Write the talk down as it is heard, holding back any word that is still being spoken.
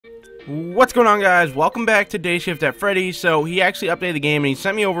What's going on, guys? Welcome back to Dayshift at Freddy. So he actually updated the game and he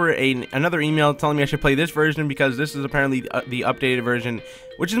sent me over another email telling me I should play this version because this is apparently the updated version,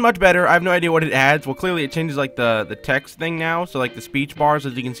 which is much better. I have no idea what it adds. Well, clearly it changes like the text thing now, so like the speech bars,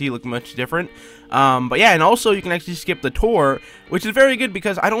 as you can see, look much different. But yeah, and also you can actually skip the tour, which is very good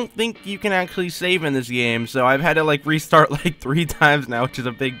because I don't think you can actually save in this game. So I've had to like restart like 3 times now, which is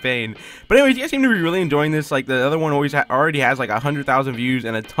a big pain. But anyways, you guys seem to be really enjoying this. Like the other one already has like 100,000 views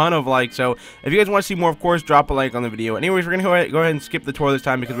and a ton of likes. So if you guys want to see more, of course, drop a like on the video. Anyways, we're gonna go ahead and skip the tour this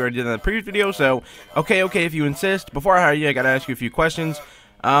time because we already did that in the previous video. So okay, if you insist. Before I hire you, I gotta ask you a few questions.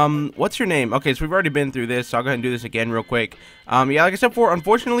 What's your name? Okay, so we've already been through this, so I'll go ahead and do this again real quick. Yeah, like I said before,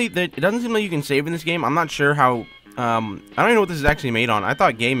 unfortunately, it doesn't seem like you can save in this game. I'm not sure how, I don't even know what this is actually made on. I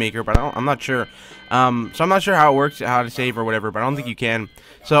thought Game Maker, but I'm not sure. So I'm not sure how it works, how to save or whatever, but I don't think you can.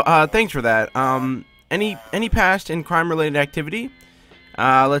 So, thanks for that. Any past and crime-related activity?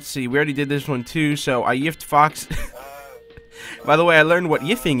 Let's see, we already did this one too, so I yiffed Fox. By the way, I learned what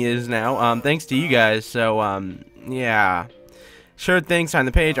yiffing is now, thanks to you guys, so, yeah. Sure thing, sign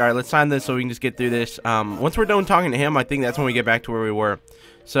the page. Alright, let's sign this so we can just get through this. Once we're done talking to him, I think that's when we get back to where we were.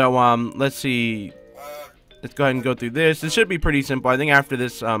 So, let's see. Let's go ahead and go through this. This should be pretty simple. I think after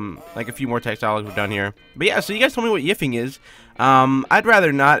this, like a few more text dialogues we're done here. But yeah, so you guys told me what yiffing is. I'd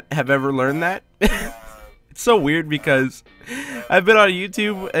rather not have ever learned that. It's so weird because I've been on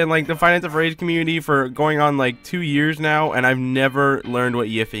YouTube and like the Finance of Rage community for going on like 2 years now, and I've never learned what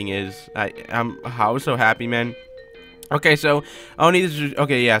yiffing is. I was so happy, man. Okay, so this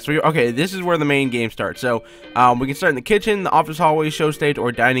is where the main game starts. So we can start in the kitchen, the office hallway, show stage,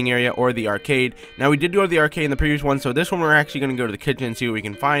 or dining area, or the arcade. Now we did go to the arcade in the previous one, so this one we're actually going to go to the kitchen and see what we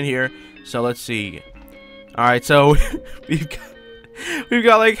can find here. So let's see. Alright, so we've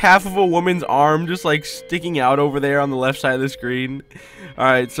got like half of a woman's arm just like sticking out over there on the left side of the screen.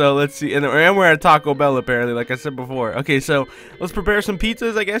 Alright, so let's see. And we're at Taco Bell apparently, like I said before. Okay, so let's prepare some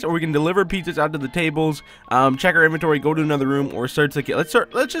pizzas, I guess, or we can deliver pizzas out to the tables. Check our inventory, go to another room, or search the kitchen.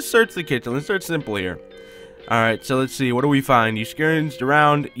 Let's just search the kitchen. Let's start simple here. Alright, so let's see. What do we find? You scrounged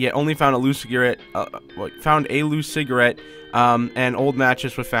around, yet only found a loose cigarette. Found a loose cigarette. And old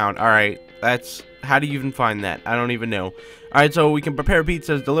mattress was found. Alright, how do you even find that? I don't even know. Alright, so we can prepare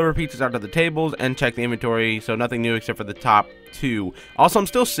pizzas, deliver pizzas out to the tables, and check the inventory. So nothing new except for the top 2. Also, I'm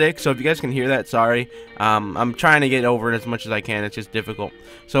still sick, so if you guys can hear that, sorry. I'm trying to get over it as much as I can. It's just difficult.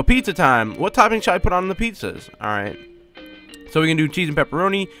 So pizza time. What topping should I put on the pizzas? Alright. So we can do cheese and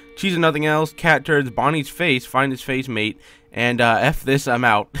pepperoni, cheese and nothing else, cat turds, Bonnie's face, find his face, mate, and F this, I'm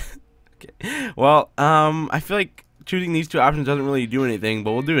out. Okay. Well, I feel like choosing these 2 options doesn't really do anything,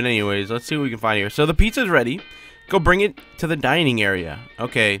 but we'll do it anyways. Let's see what we can find here. So the pizza's ready. Go bring it to the dining area.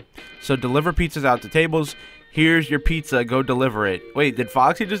 Okay, so deliver pizzas out to tables. Here's your pizza. Go deliver it. Wait, did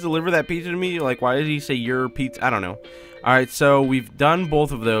Foxy just deliver that pizza to me? Like, why did he say your pizza? I don't know. Alright, so we've done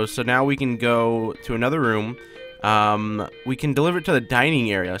both of those. So now we can go to another room. We can deliver it to the dining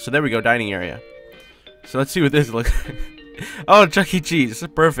area. So there we go, dining area. So let's see what this looks like. Oh, Chuck E. Cheese.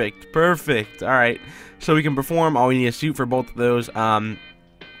 Perfect. Perfect. Alright. So we can perform. Oh, we need a suit for both of those.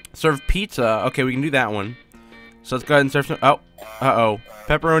 Serve pizza. Okay, we can do that one. So let's go ahead and serve some. Oh,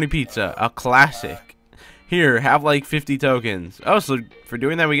 pepperoni pizza, a classic. Here, have like 50 tokens. Oh, so for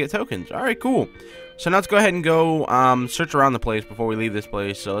doing that we get tokens. All right, cool. So now let's go ahead and go search around the place before we leave this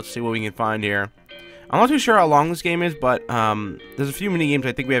place. So let's see what we can find here. I'm not too sure how long this game is, but there's a few mini games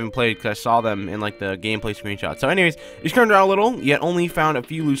I think we haven't played because I saw them in like the gameplay screenshot. So anyways, you turned around a little, yet only found a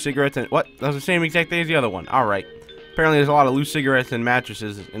few loose cigarettes. And what? That was the same exact thing as the other one. All right. Apparently, there's a lot of loose cigarettes and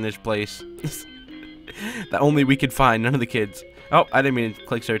mattresses in this place. That only we could find, none of the kids. Oh, I didn't mean to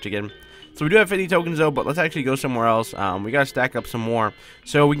click search again. So we do have 50 tokens though, but let's actually go somewhere else. We gotta stack up some more.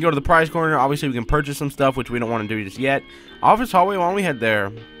 So we can go to the prize corner. Obviously, we can purchase some stuff, which we don't want to do just yet. Office hallway, why don't we head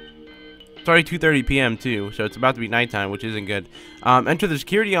there? It's already 2:30 p.m. too, so it's about to be nighttime, which isn't good. Enter the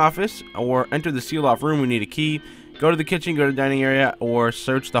security office, or enter the sealed off room. We need a key. Go to the kitchen, go to the dining area, or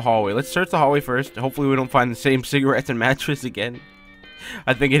search the hallway. Let's search the hallway first. Hopefully we don't find the same cigarettes and mattress again.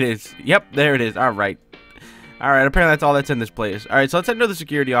 I think it is. Yep, there it is. Alright. Alright, apparently that's all that's in this place. Alright, so let's enter the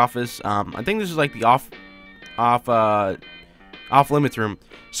security office. I think this is like the off limits room.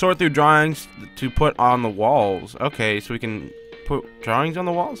 Sort through drawings to put on the walls. Okay, so we can put drawings on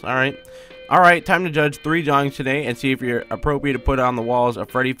the walls? Alright. Alright, time to judge 3 drawings today and see if you're appropriate to put on the walls of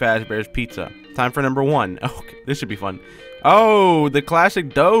Freddy Fazbears Pizza. Time for number 1. Okay, this should be fun. Oh, the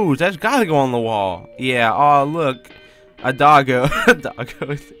classic doze. That's gotta go on the wall. Yeah, oh, look. A doggo. A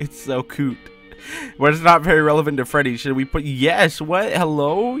doggo. It's so cute. But it's not very relevant to Freddy. Should we put... Yes, what?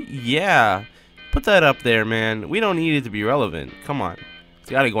 Hello? Yeah. Put that up there, man. We don't need it to be relevant. Come on. It's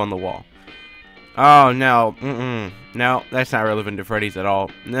gotta go on the wall. Oh, no. No, that's not relevant to Freddy's at all.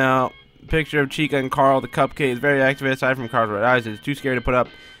 No. Picture of Chica and Carl. The cupcake is very active aside from Carl's red eyes. It's too scary to put up.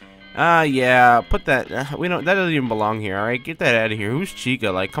 Yeah. Put that. We don't. That doesn't even belong here, alright? Get that out of here. Who's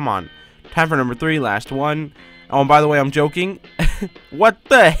Chica? Like, come on. Time for number 3. Last one. Oh, and by the way, I'm joking. What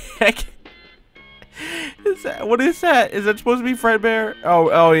the heck? What is that? Is that supposed to be Fredbear?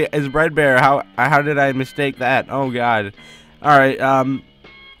 Oh, yeah, it's Fredbear. How did I mistake that? Oh, God. Alright, I don't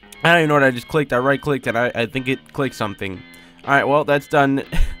even know what I just clicked. I right-clicked, and I think it clicked something. Alright, well, that's done.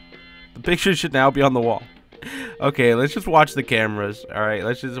 The picture should now be on the wall. Okay, let's just watch the cameras. Alright,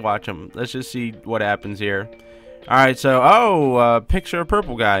 let's just watch them. Let's just see what happens here. Alright, so, picture of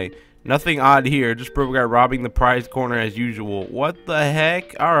purple guy. Nothing odd here, just purple guy robbing the prize corner as usual. What the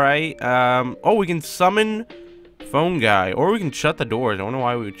heck? Alright, oh, we can summon phone guy, or we can shut the doors. I wonder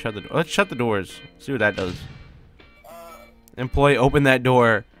why we would shut the door. Let's shut the doors. See what that does. Employee, open that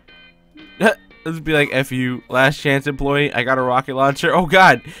door. Let's be like, F you. Last chance, employee. I got a rocket launcher. Oh,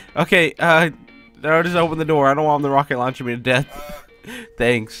 God. Okay, I'll just open the door. I don't want the rocket launcher me to death.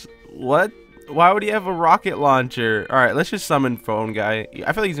 Thanks. What? Why would he have a rocket launcher? Alright, let's just summon phone guy.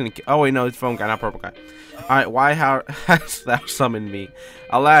 I feel like he's gonna... Oh, wait, no, it's phone guy, not purple guy. Alright, why, how has thou summoned me?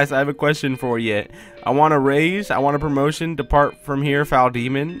 Alas, I have a question for you. I want a raise. I want a promotion. Depart from here, foul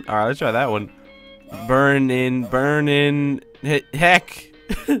demon. Alright, let's try that one. Burn in. Heck.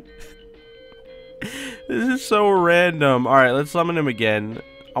 This is so random. Alright, let's summon him again.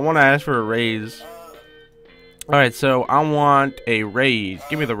 I want to ask for a raise. Alright, so I want a raise.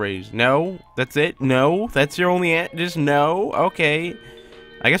 Give me the raise. No? That's it? No? That's your only answer? Just no? Okay.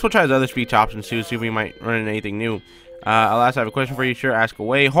 I guess we'll try his other speech options too, see if we might run into anything new. Alas, I have a question for you. Sure, ask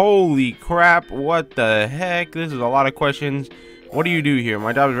away. Holy crap. What the heck? This is a lot of questions. What do you do here?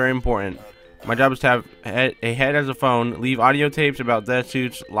 My job is very important. My job is to have a head as a phone, leave audio tapes about death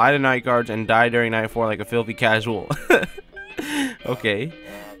suits, lie to night guards, and die during night 4 like a filthy casual. Okay.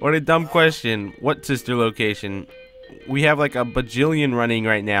 What a dumb question. What sister location? We have like a bajillion running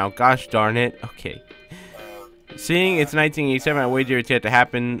right now. Gosh darn it. Okay. Seeing it's 1987, I wager it's yet to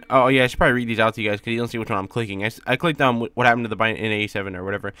happen. Oh, yeah, I should probably read these out to you guys because you don't see which one I'm clicking. I clicked on what happened to the bite in 87 or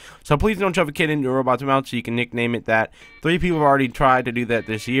whatever. So please don't shove a kid into a robot's mouth so you can nickname it that. 3 people have already tried to do that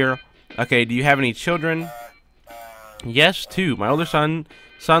this year. Okay, do you have any children? Yes, 2. My older son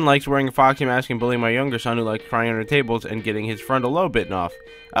likes wearing a FOXY mask and bullying my younger son who likes crying under tables and getting his frontal lobe bitten off.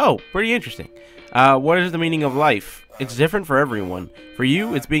 Oh, pretty interesting. What is the meaning of life? It's different for everyone. For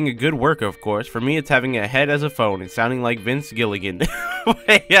you, it's being a good worker, of course. For me, it's having a head as a phone and sounding like Vince Gilligan.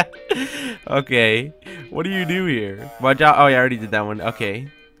 Yeah. Okay. What do you do here? My job. Oh, yeah, I already did that one. Okay.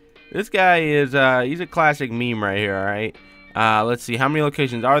 This guy is, he's a classic meme right here, alright? Let's see. How many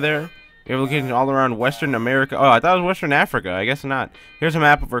locations are there? We have locations all around Western America. Oh, I thought it was Western Africa. I guess not. Here's a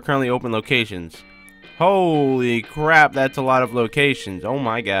map of our currently open locations. Holy crap, that's a lot of locations. Oh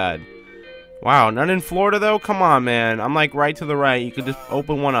my god. Wow, none in Florida though? Come on, man. I'm like right to the right. You could just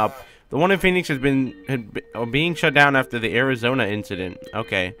open one up. The one in Phoenix has been being shut down after the Arizona incident.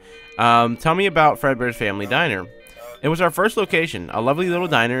 Okay. Tell me about Fredbear's Family Diner. It was our first location, a lovely little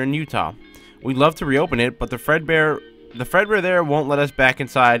diner in Utah. We'd love to reopen it, but the Fredbear there won't let us back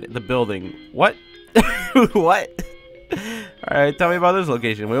inside the building. What? What? Alright, tell me about this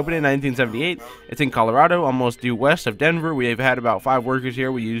location. We opened in 1978. It's in Colorado, almost due west of Denver. We have had about 5 workers here.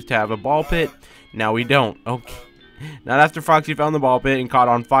 We used to have a ball pit. Now we don't. Okay. Not after Foxy found the ball pit and caught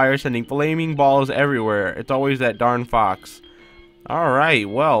on fire, sending flaming balls everywhere. It's always that darn fox. Alright,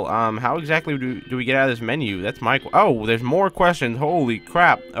 well, how exactly do we get out of this menu? That's my... Oh, there's more questions. Holy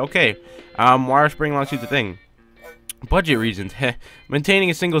crap. Okay. Why are spring launch suits a thing? Budget reasons. Maintaining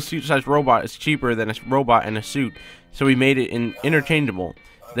a single suit-sized robot is cheaper than a robot in a suit, so we made it interchangeable.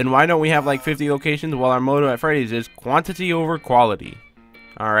 Then why don't we have like 50 locations? Well, our motto at Freddy's is quantity over quality.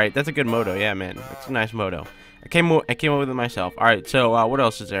 Alright, that's a good motto. Yeah, man. That's a nice motto. I came up with it myself. Alright, so what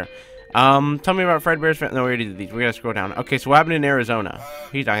else is there? Tell me about Fredbear's... No, we already did these. We gotta scroll down. Okay, so what happened in Arizona?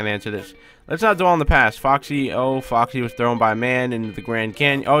 He's not gonna answer this. Let's not dwell on the past. Foxy was thrown by a man into the Grand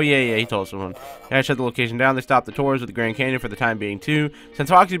Canyon. Oh, yeah, he told someone. They shut the location down. They stopped the tours of the Grand Canyon for the time being, too. Since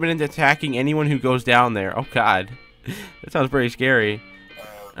Foxy's been into attacking anyone who goes down there. Oh, God. That sounds pretty scary.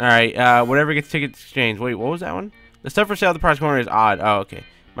 Alright, whatever gets tickets exchanged. Wait, what was that one? The stuff for sale at the prize corner is odd. Oh, okay.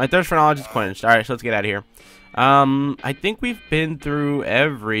 My thirst for knowledge is quenched. Alright, so let's get out of here. I think we've been through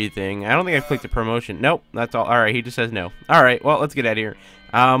everything. I don't think I've clicked the promotion. Nope, that's all. Alright, he just says no. Alright, well, let's get out of here.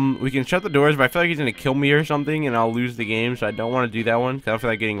 We can shut the doors, but I feel like he's gonna kill me or something, and I'll lose the game, so I don't want to do that one, because I feel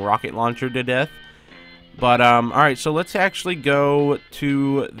like getting rocket launcher to death. But, alright, so let's actually go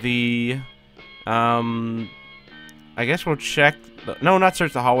to the, I guess we'll check no, not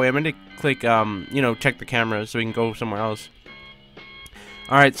search the hallway. I meant to click, you know, check the cameras so we can go somewhere else.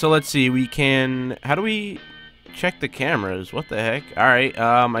 Alright, so let's see. We can... How do we check the cameras? What the heck? Alright,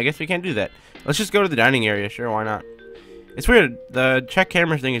 I guess we can't do that. Let's just go to the dining area. Sure, why not? It's weird. The check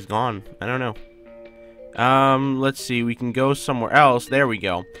cameras thing is gone. I don't know. Let's see. We can go somewhere else. There we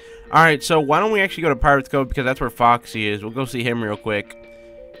go. Alright, so why don't we actually go to Pirates Cove, because that's where Foxy is. We'll go see him real quick.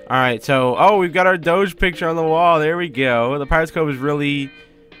 Alright, so... Oh, we've got our Doge picture on the wall. There we go. The Pirates Cove is really...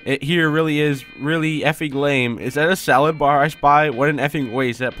 It here really is really effing lame. Is that a salad bar I spy? What an effing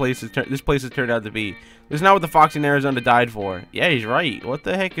waste this place has turned out to be. This is not what the Foxy in Arizona died for. Yeah, he's right. What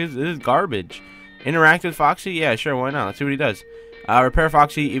the heck is this? Garbage. Interact with Foxy? Yeah, sure. Why not? Let's see what he does. Repair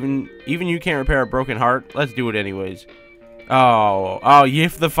Foxy. Even you can't repair a broken heart. Let's do it anyways. Oh,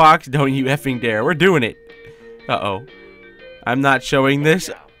 Yiff the Fox. Don't you effing dare. We're doing it. Uh-oh. I'm not showing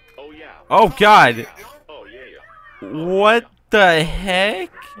this. Oh God. What the heck?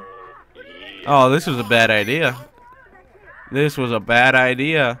 Oh, this was a bad idea. This was a bad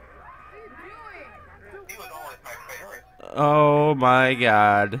idea. Oh my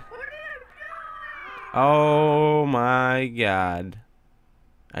God. Oh my God.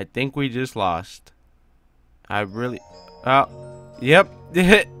 I think we just lost. I really... Oh, yep.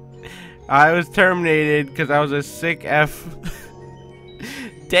 I was terminated because I was a sick F.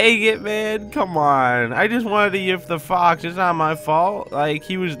 Dang it, man. Come on. I just wanted to yiff the fox. It's not my fault. Like,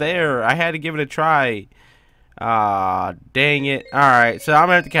 he was there. I had to give it a try. Ah, dang it. Alright, so I'm going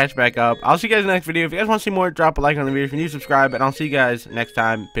to have to catch back up. I'll see you guys in the next video. If you guys want to see more, drop a like on the video. If you're new, subscribe. And I'll see you guys next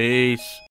time. Peace.